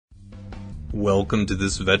Welcome to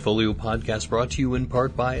this VetFolio podcast brought to you in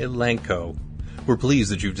part by Elanco. We're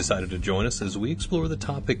pleased that you've decided to join us as we explore the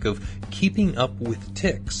topic of keeping up with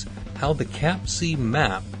ticks, how the CAPC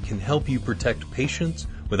map can help you protect patients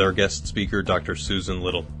with our guest speaker, Dr. Susan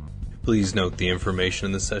Little. Please note the information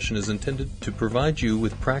in this session is intended to provide you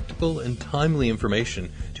with practical and timely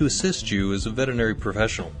information to assist you as a veterinary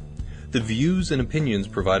professional. The views and opinions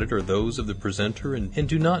provided are those of the presenter and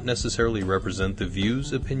do not necessarily represent the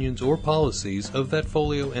views, opinions, or policies of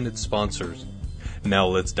VetFolio and its sponsors. Now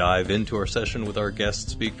let's dive into our session with our guest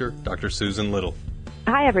speaker, Dr. Susan Little.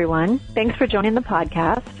 Hi, everyone. Thanks for joining the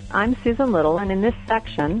podcast. I'm Susan Little, and in this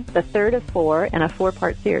section, the third of four in a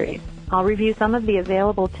four-part series, I'll review some of the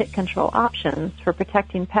available tick control options for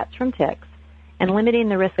protecting pets from ticks and limiting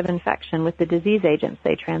the risk of infection with the disease agents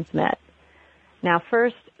they transmit. Now,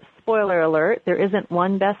 first, spoiler alert, there isn't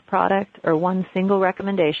one best product or one single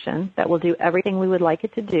recommendation that will do everything we would like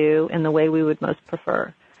it to do in the way we would most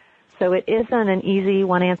prefer. So it isn't an easy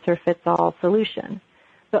one-answer-fits-all solution.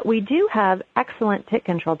 But we do have excellent tick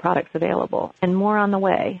control products available and more on the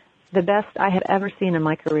way, the best I have ever seen in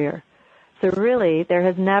my career. So really, there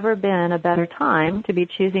has never been a better time to be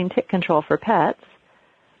choosing tick control for pets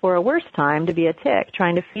or a worse time to be a tick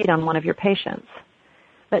trying to feed on one of your patients.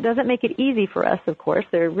 That doesn't make it easy for us, of course.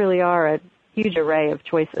 There really are a huge array of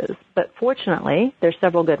choices, but fortunately, there's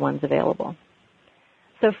several good ones available.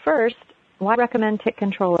 So first, why recommend tick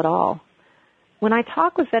control at all? When I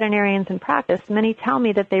talk with veterinarians in practice, many tell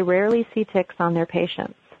me that they rarely see ticks on their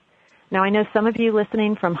patients. Now, I know some of you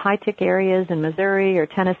listening from high-tick areas in Missouri or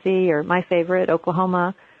Tennessee or my favorite,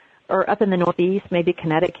 Oklahoma, or up in the Northeast, maybe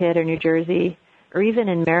Connecticut or New Jersey, or even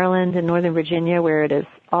in Maryland and Northern Virginia where it is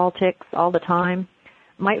all ticks all the time,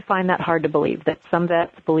 might find that hard to believe, that some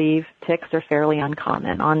vets believe ticks are fairly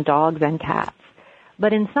uncommon on dogs and cats.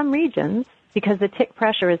 But in some regions, because the tick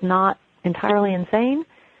pressure is not entirely insane,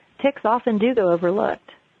 ticks often do go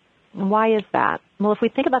overlooked. And why is that? Well, if we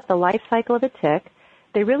think about the life cycle of a tick,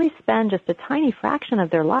 they really spend just a tiny fraction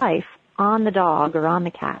of their life on the dog or on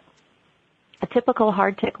the cat. A typical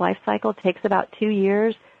hard tick life cycle takes about 2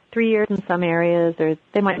 years, 3 years in some areas, or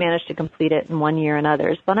they might manage to complete it in 1 year in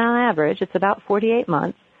others. But on average, it's about 48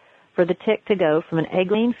 months for the tick to go from an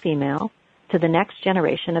egg-laying female to the next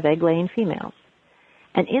generation of egg-laying females.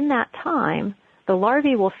 And in that time, the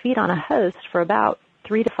larvae will feed on a host for about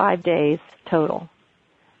 3 to 5 days total.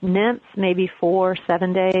 Nymphs maybe 4,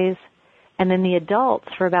 7 days, and then the adults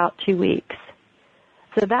for about 2 weeks.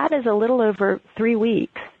 So that is a little over 3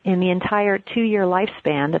 weeks in the entire 2-year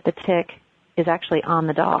lifespan that the tick is actually on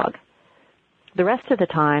the dog. The rest of the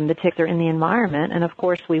time, the ticks are in the environment, and of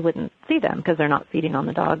course we wouldn't see them because they're not feeding on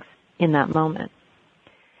the dogs in that moment.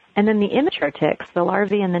 And then the immature ticks, the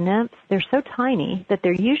larvae and the nymphs, they're so tiny that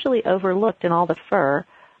they're usually overlooked in all the fur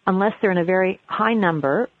unless they're in a very high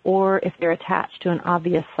number or if they're attached to an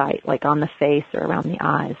obvious site, like on the face or around the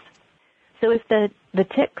eyes. So if the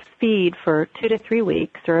ticks feed for 2 to 3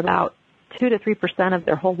 weeks, or about 2 to 3% of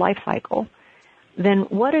their whole life cycle, then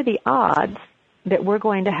what are the odds that we're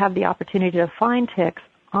going to have the opportunity to find ticks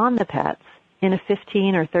on the pets in a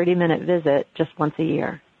 15 or 30-minute visit just once a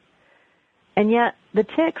year? And yet, the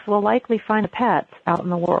ticks will likely find the pets out in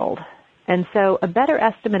the world. And so a better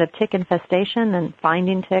estimate of tick infestation than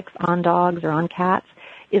finding ticks on dogs or on cats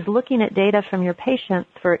is looking at data from your patients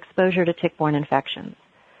for exposure to tick-borne infections.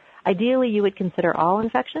 Ideally, you would consider all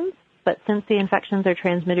infections, but since the infections are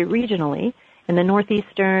transmitted regionally, in the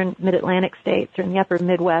northeastern, mid-Atlantic states, or in the upper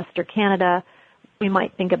Midwest or Canada, we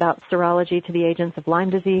might think about serology to the agents of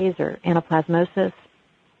Lyme disease or anaplasmosis.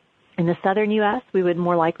 In the southern U.S., we would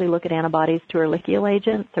more likely look at antibodies to Ehrlichial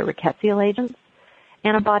agents or rickettsial agents.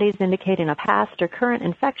 Antibodies indicating a past or current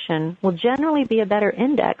infection will generally be a better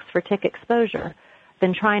index for tick exposure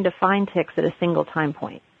than trying to find ticks at a single time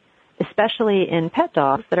point, especially in pet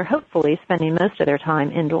dogs that are hopefully spending most of their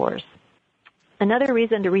time indoors. Another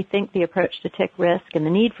reason to rethink the approach to tick risk and the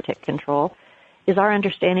need for tick control is our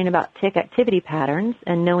understanding about tick activity patterns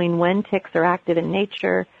and knowing when ticks are active in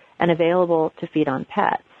nature and available to feed on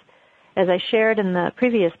pets. As I shared in the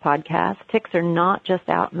previous podcast, ticks are not just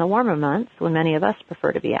out in the warmer months when many of us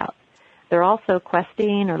prefer to be out. They're also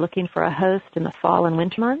questing or looking for a host in the fall and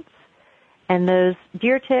winter months. And those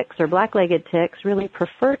deer ticks or black-legged ticks really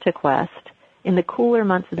prefer to quest in the cooler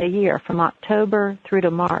months of the year from October through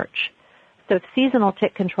to March. So if seasonal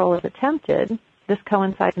tick control is attempted, this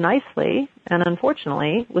coincides nicely and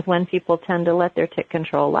unfortunately with when people tend to let their tick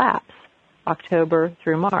control lapse, October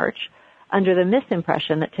through March, under the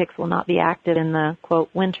misimpression that ticks will not be active in the, quote,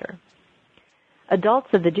 winter. Adults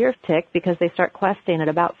of the deer tick, because they start questing at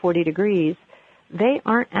about 40 degrees, they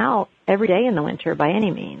aren't out every day in the winter by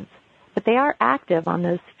any means. but they are active on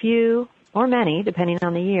those few or many, depending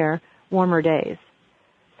on the year, warmer days.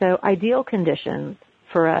 So ideal conditions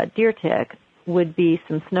for a deer tick would be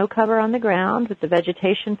some snow cover on the ground with the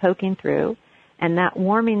vegetation poking through, and that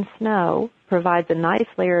warming snow provides a nice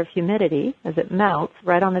layer of humidity as it melts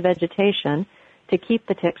right on the vegetation to keep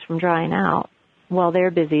the ticks from drying out while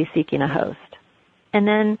they're busy seeking a host. And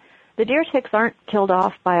then the deer ticks aren't killed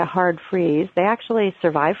off by a hard freeze. They actually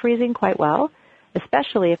survive freezing quite well,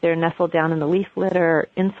 especially if they're nestled down in the leaf litter or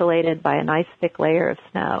insulated by a nice thick layer of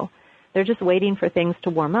snow. They're just waiting for things to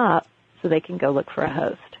warm up so they can go look for a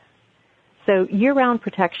host. So year-round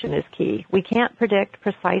protection is key. We can't predict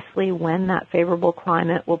precisely when that favorable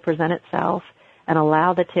climate will present itself and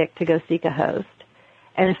allow the tick to go seek a host.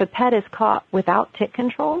 And if a pet is caught without tick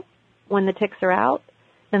control when the ticks are out,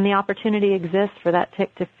 then the opportunity exists for that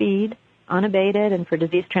tick to feed unabated and for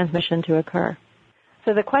disease transmission to occur.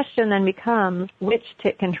 So the question then becomes which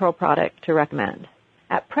tick control product to recommend.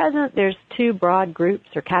 At present, there's two broad groups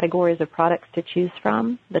or categories of products to choose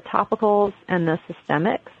from, the topicals and the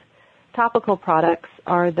systemics. Topical products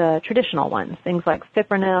are the traditional ones, things like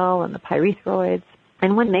fipronil and the pyrethroids.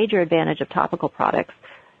 And one major advantage of topical products,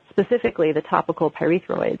 specifically the topical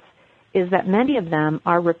pyrethroids, is that many of them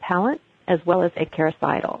are repellent as well as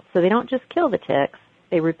acaricidal. So they don't just kill the ticks,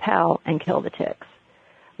 they repel and kill the ticks.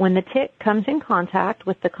 When the tick comes in contact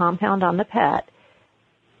with the compound on the pet,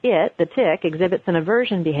 the tick, exhibits an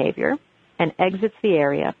aversion behavior and exits the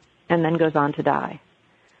area and then goes on to die.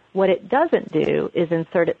 What it doesn't do is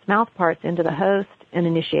insert its mouth parts into the host and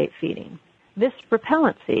initiate feeding. This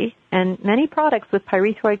repellency, and many products with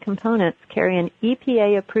pyrethroid components carry an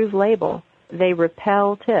EPA-approved label, they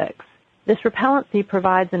repel ticks. This repellency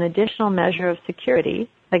provides an additional measure of security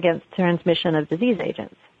against transmission of disease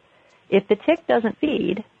agents. If the tick doesn't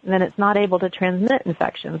feed, then it's not able to transmit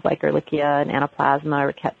infections like Ehrlichia and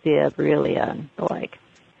Anaplasma, Rickettsia, Borrelia, and the like.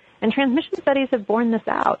 And transmission studies have borne this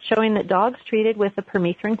out, showing that dogs treated with a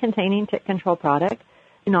permethrin-containing tick control product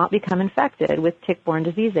do not become infected with tick-borne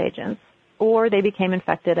disease agents, or they became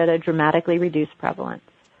infected at a dramatically reduced prevalence.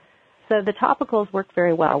 So the topicals work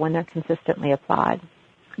very well when they're consistently applied.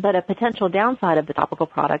 But a potential downside of the topical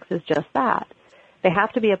products is just that. They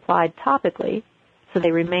have to be applied topically, so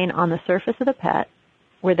they remain on the surface of the pet,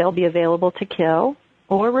 where they'll be available to kill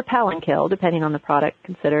or repel and kill, depending on the product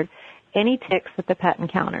considered, any ticks that the pet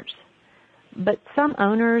encounters. But some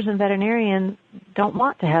owners and veterinarians don't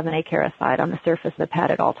want to have an acaricide on the surface of the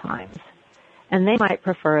pet at all times, and they might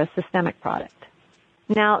prefer a systemic product.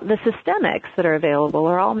 Now, the systemics that are available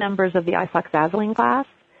are all members of the isoxazoline class.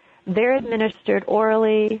 They're administered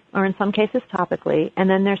orally or in some cases topically, and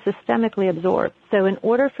then they're systemically absorbed. So in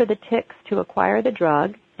order for the ticks to acquire the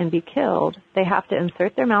drug and be killed, they have to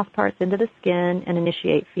insert their mouth parts into the skin and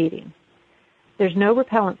initiate feeding. There's no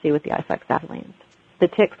repellency with the isoxazolines. The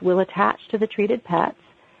ticks will attach to the treated pets,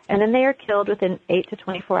 and then they are killed within 8 to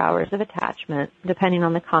 24 hours of attachment, depending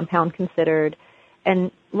on the compound considered,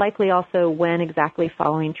 and likely also when exactly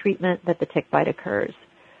following treatment that the tick bite occurs.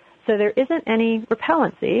 So there isn't any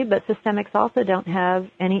repellency, but systemics also don't have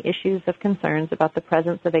any issues of concerns about the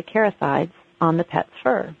presence of acaricides on the pet's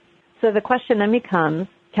fur. So the question then becomes,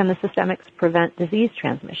 can the systemics prevent disease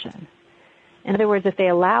transmission? In other words, if they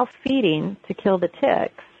allow feeding to kill the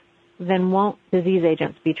ticks, then won't disease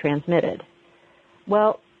agents be transmitted?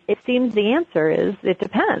 Well, it seems the answer is it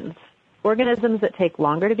depends. Organisms that take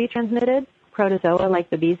longer to be transmitted, protozoa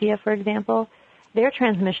like Babesia, for example, their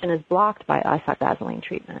transmission is blocked by isoxazoline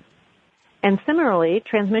treatment. And similarly,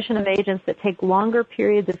 transmission of agents that take longer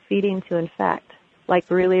periods of feeding to infect, like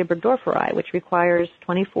Borrelia burgdorferi, which requires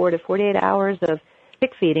 24 to 48 hours of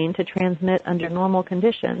tick feeding to transmit under normal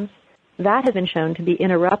conditions, that has been shown to be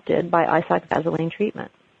interrupted by isoxazoline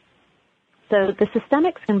treatment. So the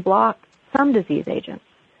systemics can block some disease agents,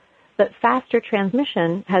 but faster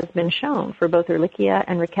transmission has been shown for both Ehrlichia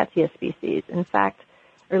and Rickettsia species. In fact,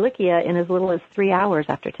 Ehrlichia in as little as 3 hours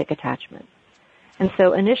after tick attachment. And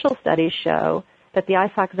so initial studies show that the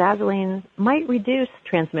isoxazolines might reduce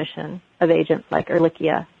transmission of agents like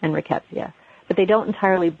Ehrlichia and Rickettsia, but they don't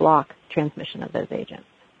entirely block transmission of those agents.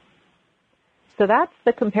 So that's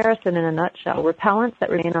the comparison in a nutshell. Repellents that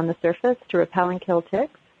remain on the surface to repel and kill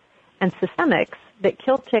ticks, and systemics that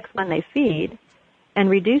kill ticks when they feed and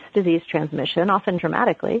reduce disease transmission, often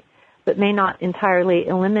dramatically, but may not entirely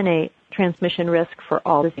eliminate transmission risk for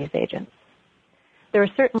all disease agents. There are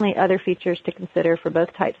certainly other features to consider for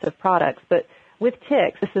both types of products, but with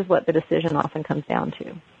ticks, this is what the decision often comes down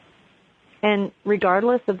to. And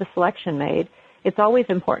regardless of the selection made, it's always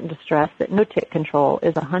important to stress that no tick control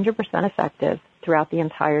is 100% effective throughout the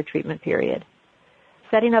entire treatment period.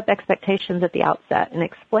 setting up expectations at the outset and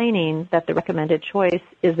explaining that the recommended choice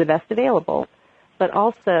is the best available, but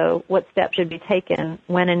also what steps should be taken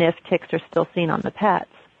when and if ticks are still seen on the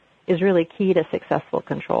pets is really key to successful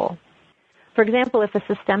control. For example, if a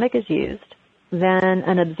systemic is used, then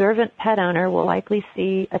an observant pet owner will likely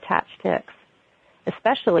see attached ticks,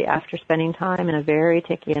 especially after spending time in a very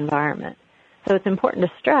ticky environment. So it's important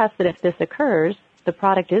to stress that if this occurs, the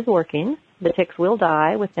product is working, the ticks will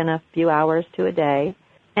die within a few hours to a day,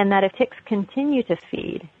 and that if ticks continue to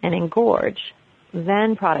feed and engorge,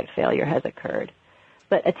 then product failure has occurred.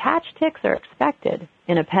 But attached ticks are expected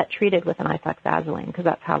in a pet treated with an isoxazoline because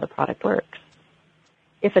that's how the product works.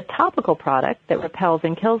 If a topical product that repels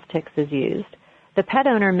and kills ticks is used, the pet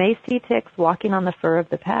owner may see ticks walking on the fur of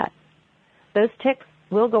the pet. Those ticks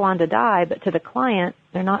will go on to die, but to the client,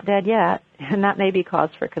 they're not dead yet, and that may be cause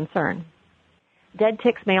for concern. Dead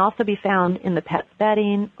ticks may also be found in the pet's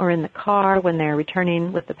bedding or in the car when they're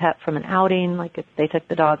returning with the pet from an outing, like if they took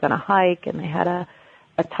the dog on a hike and they had a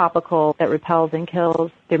topical that repels and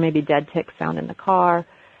kills. There may be dead ticks found in the car.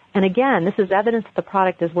 And again, this is evidence that the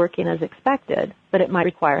product is working as expected, but it might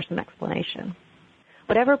require some explanation.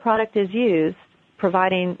 Whatever product is used,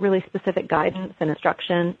 providing really specific guidance and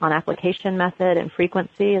instruction on application method and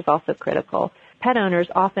frequency is also critical. Pet owners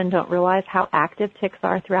often don't realize how active ticks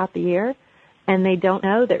are throughout the year, and they don't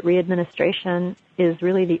know that readministration is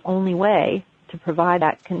really the only way to provide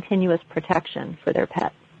that continuous protection for their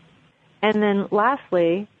pets. And then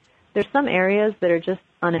lastly, there's some areas that are just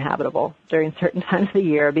uninhabitable during certain times of the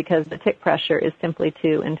year because the tick pressure is simply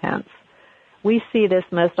too intense. We see this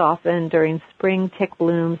most often during spring tick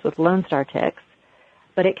blooms with Lone Star ticks,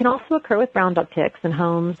 but it can also occur with brown dog ticks in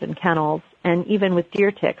homes and kennels, and even with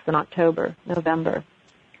deer ticks in October, November.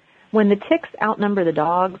 When the ticks outnumber the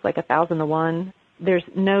dogs like 1,000 to 1, there's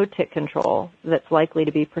no tick control that's likely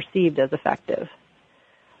to be perceived as effective.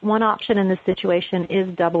 One option in this situation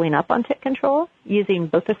is doubling up on tick control, using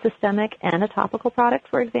both a systemic and a topical product,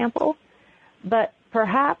 for example. But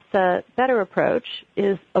perhaps a better approach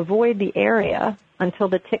is avoid the area until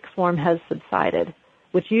the tick swarm has subsided,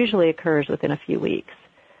 which usually occurs within a few weeks.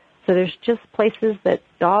 So there's just places that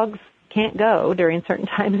dogs can't go during certain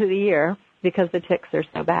times of the year because the ticks are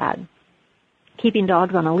so bad. Keeping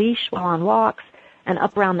dogs on a leash while on walks and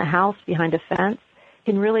up around the house behind a fence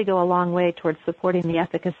can really go a long way towards supporting the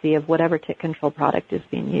efficacy of whatever tick control product is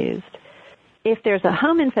being used. If there's a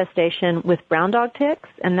home infestation with brown dog ticks,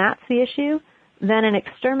 and that's the issue, then an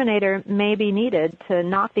exterminator may be needed to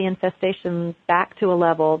knock the infestation back to a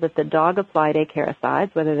level that the dog-applied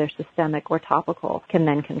acaricides, whether they're systemic or topical, can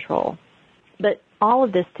then control. But all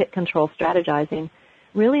of this tick control strategizing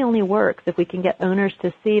really only works if we can get owners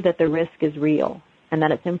to see that the risk is real and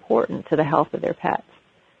that it's important to the health of their pets.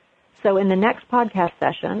 So in the next podcast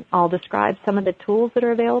session, I'll describe some of the tools that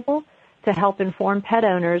are available to help inform pet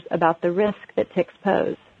owners about the risk that ticks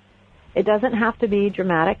pose. It doesn't have to be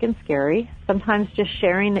dramatic and scary. Sometimes just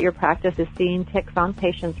sharing that your practice is seeing ticks on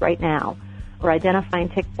patients right now or identifying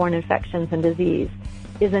tick-borne infections and disease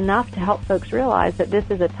is enough to help folks realize that this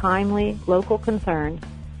is a timely, local concern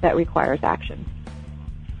that requires action.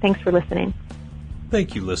 Thanks for listening.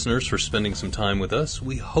 Thank you, listeners, for spending some time with us.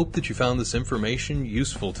 We hope that you found this information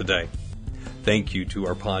useful today. Thank you to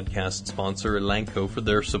our podcast sponsor, Elanco, for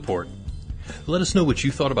their support. Let us know what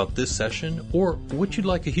you thought about this session or what you'd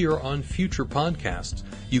like to hear on future podcasts.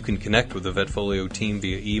 You can connect with the Vetfolio team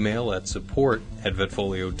via email at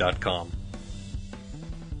support@vetfolio.com.